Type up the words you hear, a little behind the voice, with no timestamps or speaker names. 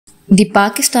The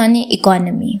Pakistani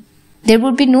economy. There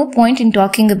would be no point in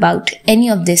talking about any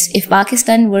of this if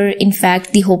Pakistan were in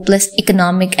fact the hopeless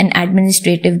economic and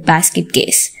administrative basket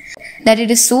case that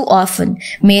it is so often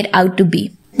made out to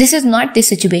be. This is not the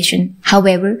situation.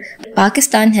 However,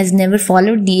 Pakistan has never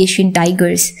followed the Asian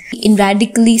tigers in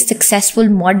radically successful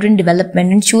modern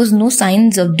development and shows no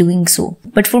signs of doing so.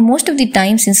 But for most of the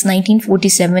time since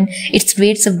 1947, its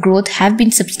rates of growth have been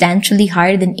substantially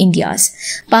higher than India's.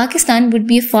 Pakistan would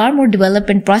be a far more developed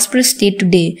and prosperous state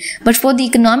today, but for the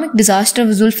economic disaster of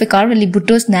Zulfikar Ali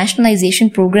Bhutto's nationalization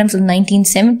programs of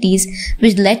 1970s,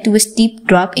 which led to a steep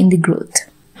drop in the growth.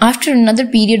 After another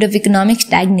period of economic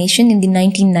stagnation in the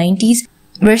 1990s,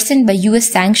 worsened by US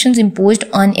sanctions imposed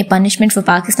on a punishment for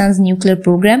Pakistan's nuclear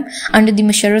program under the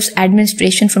Musharraf's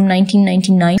administration from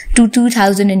 1999 to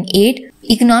 2008,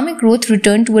 economic growth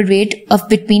returned to a rate of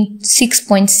between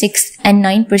 6.6 and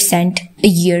 9% a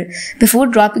year before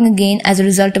dropping again as a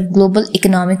result of global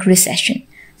economic recession.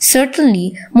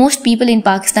 Certainly, most people in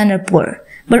Pakistan are poor,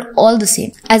 but all the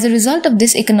same, as a result of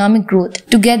this economic growth,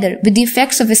 together with the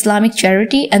effects of Islamic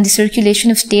charity and the circulation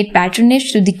of state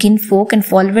patronage to the kinfolk and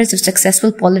followers of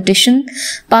successful politicians,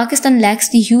 Pakistan lacks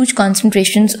the huge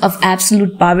concentrations of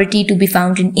absolute poverty to be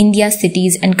found in India's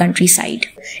cities and countryside.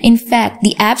 In fact,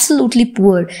 the absolutely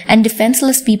poor and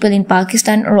defenseless people in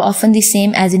Pakistan are often the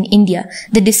same as in India,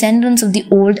 the descendants of the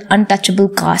old untouchable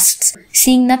castes,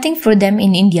 seeing nothing for them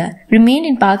in India, remained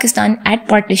in Pakistan at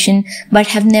partition but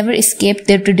have never escaped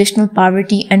their traditional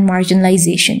poverty and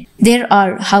marginalization. There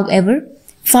are, however,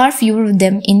 far fewer of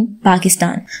them in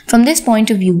Pakistan. From this point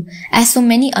of view, as so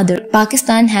many other,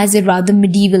 Pakistan has a rather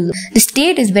medieval look. The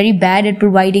state is very bad at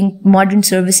providing modern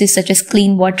services such as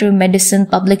clean water, medicine,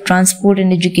 public transport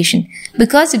and education,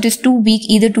 because it is too weak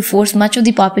either to force much of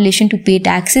the population to pay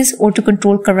taxes or to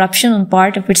control corruption on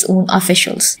part of its own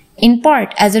officials. In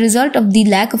part, as a result of the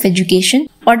lack of education,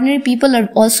 ordinary people are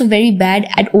also very bad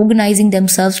at organizing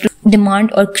themselves to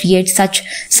demand or create such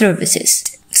services.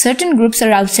 Certain groups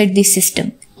are outside the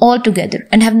system altogether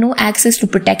and have no access to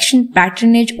protection,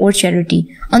 patronage or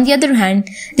charity. On the other hand,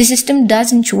 the system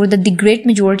does ensure that the great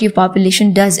majority of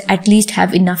population does at least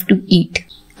have enough to eat.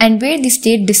 And where the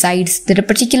state decides that a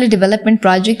particular development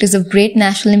project is of great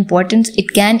national importance,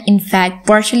 it can in fact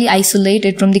partially isolate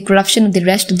it from the corruption of the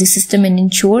rest of the system and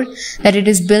ensure that it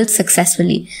is built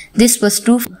successfully. This was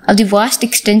true of the vast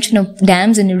extension of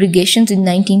dams and irrigations in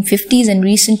the 1950s and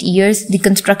recent years, the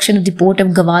construction of the port of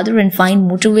Gwadar and fine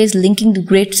motorways linking the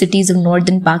great cities of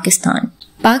northern Pakistan.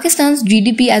 Pakistan's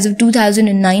GDP as of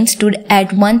 2009 stood at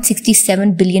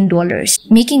 $167 billion,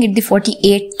 making it the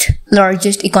 48th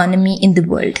largest economy in the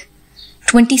world,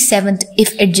 27th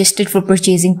if adjusted for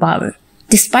purchasing power.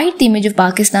 Despite the image of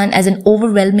Pakistan as an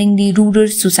overwhelmingly rural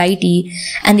society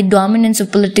and the dominance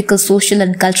of political, social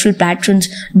and cultural patrons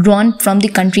drawn from the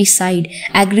countryside,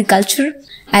 agriculture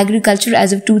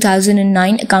as of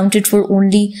 2009 accounted for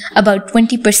only about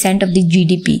 20% of the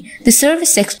GDP. The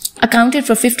service sector accounted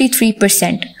for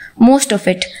 53%, most of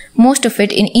it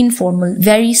in informal,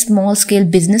 very small scale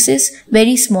businesses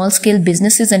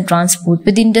and transport,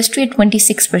 with the industry at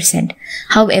 26%.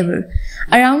 However,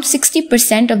 around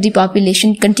 60% of the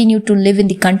population continued to live in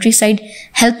the countryside,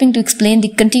 helping to explain the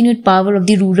continued power of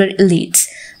the rural elites.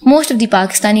 Most of the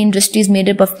Pakistani industry is made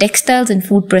up of textiles and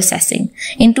food processing.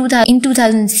 In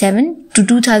 2007 to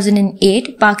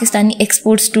 2008, Pakistani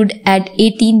exports stood at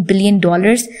 $18 billion,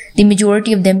 the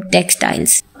majority of them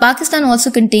textiles. Pakistan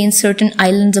also contains certain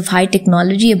islands of high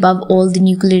technology, above all the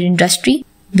nuclear industry,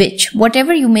 which,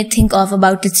 whatever you may think of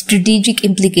about its strategic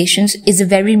implications, is a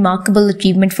very remarkable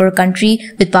achievement for a country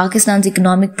with Pakistan's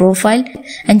economic profile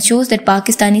and shows that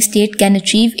Pakistani state can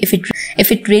achieve if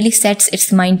it really sets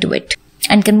its mind to it,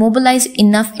 and can mobilize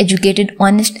enough educated,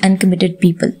 honest and committed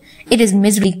people. It is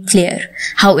miserably clear,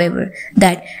 however,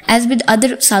 that as with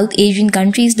other South Asian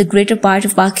countries, the greater part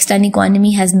of Pakistani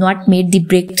economy has not made the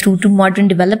breakthrough to modern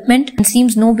development and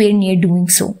seems nowhere near doing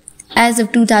so. As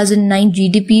of 2009,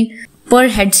 GDP per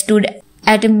head stood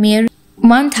at a mere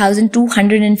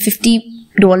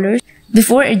 $1,250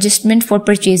 before adjustment for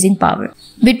purchasing power.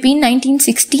 Between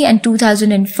 1960 and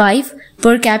 2005,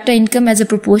 per capita income as a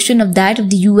proportion of that of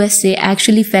the USA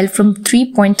actually fell from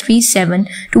 3.37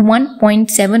 to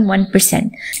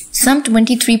 1.71%. Some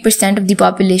 23% of the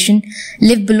population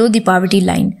live below the poverty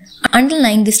line.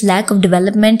 Underlying this lack of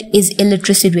development is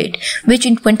illiteracy rate, which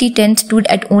in 2010 stood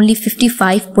at only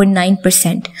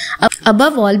 55.9%.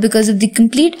 Above all, because of the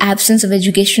complete absence of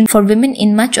education for women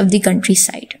in much of the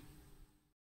countryside.